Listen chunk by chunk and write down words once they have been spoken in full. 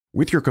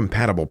With your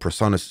compatible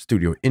PreSonus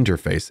Studio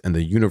interface and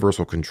the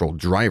universal control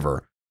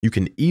driver, you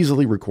can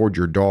easily record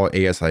your DAW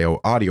ASIO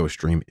audio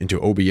stream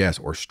into OBS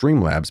or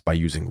Streamlabs by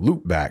using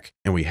Loopback,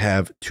 and we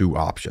have two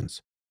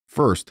options.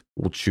 First,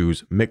 we'll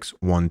choose Mix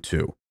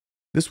 1-2.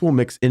 This will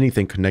mix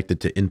anything connected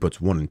to inputs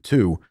 1 and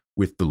 2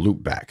 with the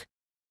Loopback.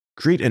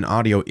 Create an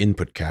audio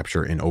input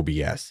capture in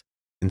OBS,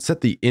 and set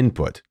the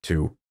input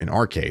to, in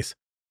our case,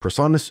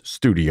 PreSonus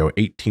Studio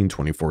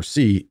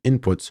 1824C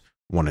inputs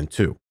 1 and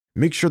 2.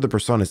 Make sure the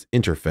PreSonus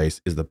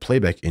interface is the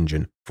playback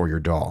engine for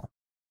your DAW.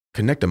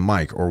 Connect a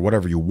mic or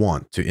whatever you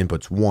want to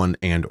inputs 1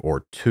 and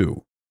or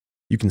 2.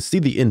 You can see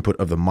the input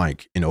of the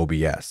mic in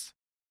OBS.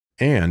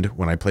 And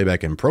when I play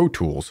back in Pro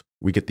Tools,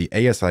 we get the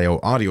ASIO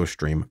audio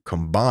stream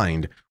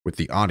combined with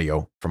the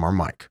audio from our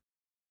mic.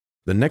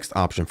 The next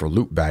option for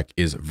Loopback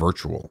is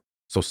virtual,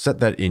 so set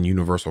that in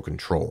Universal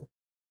Control.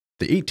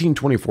 The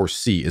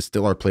 1824C is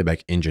still our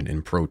playback engine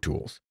in Pro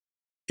Tools.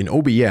 In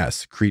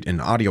OBS, create an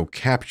audio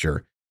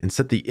capture and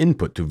set the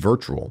input to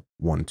virtual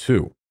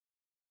 1-2.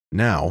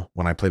 Now,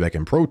 when I play back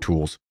in Pro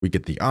Tools, we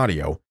get the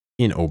audio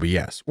in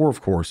OBS, or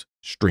of course,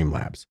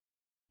 Streamlabs.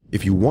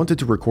 If you wanted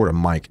to record a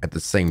mic at the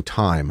same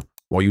time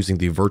while using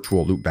the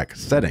virtual Loopback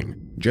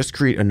setting, just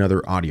create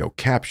another audio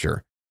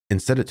capture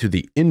and set it to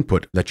the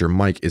input that your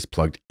mic is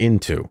plugged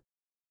into.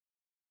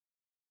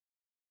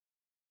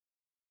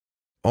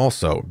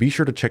 Also, be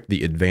sure to check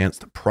the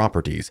advanced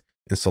properties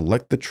and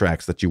select the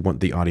tracks that you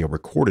want the audio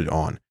recorded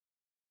on.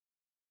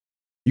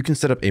 You can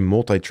set up a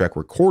multi-track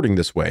recording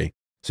this way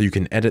so you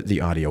can edit the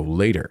audio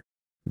later.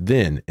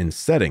 Then, in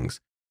settings,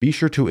 be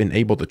sure to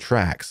enable the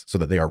tracks so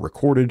that they are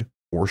recorded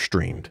or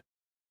streamed.